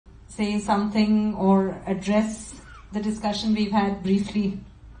say something or address the discussion we've had briefly?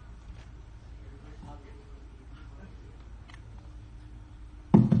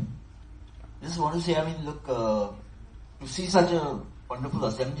 Just want to say, I mean, look, to see such a wonderful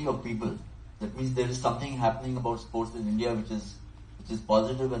assembly of people, that means there is something happening about sports in India which is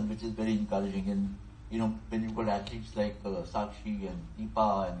positive and which is very encouraging. And you know, when you've got athletes like Sakshi and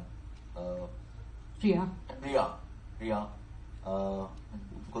Deepa and Priya, and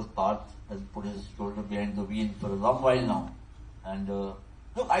of course Parth has put his shoulder behind the wheel for a long while now. And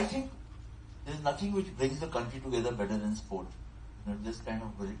look, I think there's nothing which brings the country together better than sport. You know, this kind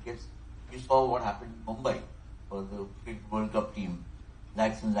of wickets. You saw what happened in Mumbai for the World Cup team.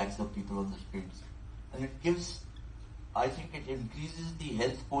 Lakhs and lakhs of people on the streets. And it gives, I think it increases the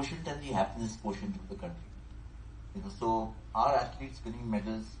health quotient and the happiness quotient of the country. You know, so our athletes winning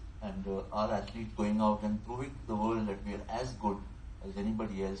medals and our athletes going out and proving to the world that we are as good as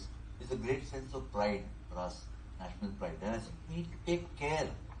anybody else is a great sense of pride for us, national pride. And I think we need to take care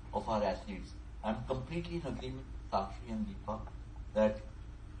of our athletes. I'm completely in agreement with Sakshi and Deepa that,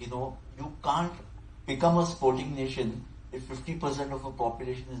 you know, you can't become a sporting nation if 50% of a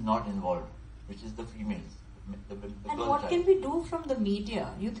population is not involved, which is the females. The and what can we do from the media?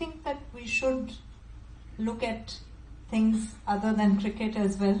 You think that we should look at things other than cricket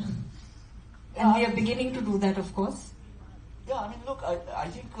as well? And we are beginning to do that, of course. Yeah, I mean, look, I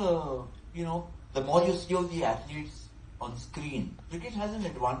think, you know, the more you see of the athletes on screen, cricket has an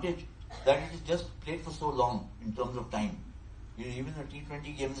advantage that it is just played for so long in terms of time. You know, even a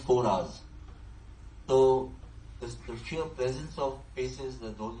T20 game is 4 hours. So, the sheer presence of faces,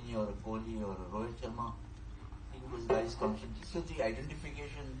 the Dhoni or a Kohli or a Rohit Sharma, those guys constantly. So the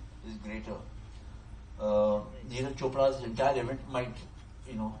identification is greater. Neeraj Chopra's entire event might,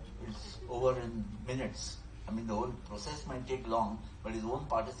 you know, is over in minutes. I mean, the whole process might take long, but his own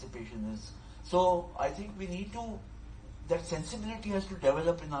participation is. So I think we need to, that sensibility has to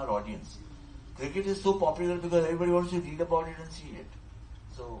develop in our audience. Cricket is so popular because everybody wants to read about it and see it.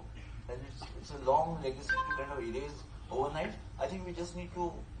 So, and it's a long legacy to kind of erase overnight. I think we just need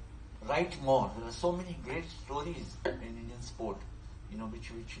to write more. There are so many great stories in Indian sport, you know,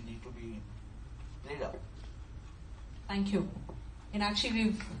 which need to be played up. Thank you. And actually,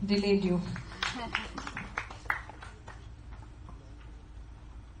 we've delayed you.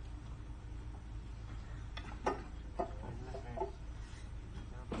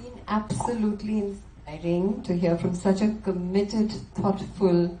 Been absolutely inspiring to hear from such a committed,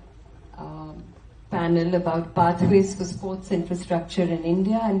 thoughtful panel about pathways for sports infrastructure in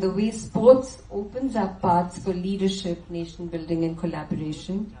India and the way sports opens up paths for leadership, nation building and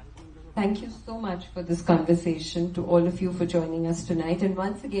collaboration. Thank you so much for this conversation, to all of you for joining us tonight. And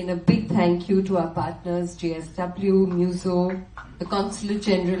once again, a big thank you to our partners, JSW, Muso, the Consulate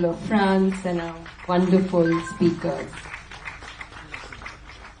General of France and our wonderful speakers.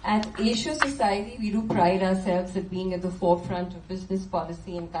 At Asia Society, we do pride ourselves at being at the forefront of business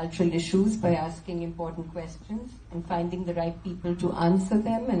policy and cultural issues by asking important questions and finding the right people to answer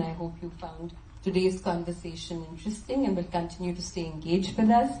them. And I hope you found today's conversation interesting and will continue to stay engaged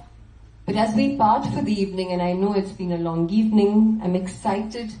with us. But as we part for the evening, and I know it's been a long evening, I'm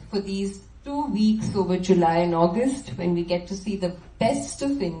excited for these 2 weeks over July and August when we get to see the best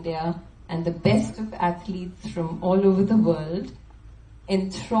of India and the best of athletes from all over the world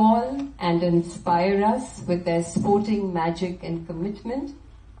enthrall and inspire us with their sporting magic and commitment.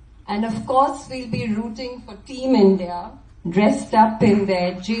 And of course, we'll be rooting for Team India, dressed up in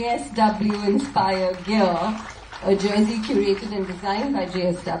their JSW inspired gear, a jersey curated and designed by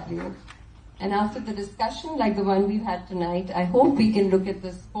JSW. And after the discussion like the one we've had tonight, I hope we can look at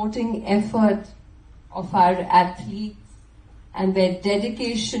the sporting effort of our athletes and their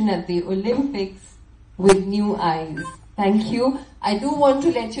dedication at the Olympics with new eyes. Thank you. I do want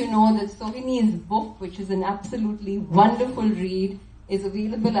to let you know that Sohini's book, which is an absolutely wonderful read, is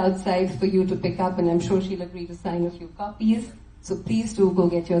available outside for you to pick up, and I'm sure she'll agree to sign a few copies. So please do go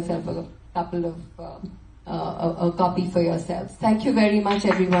get yourself a couple of a copy for yourselves. Thank you very much,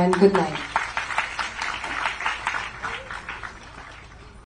 everyone. Good night.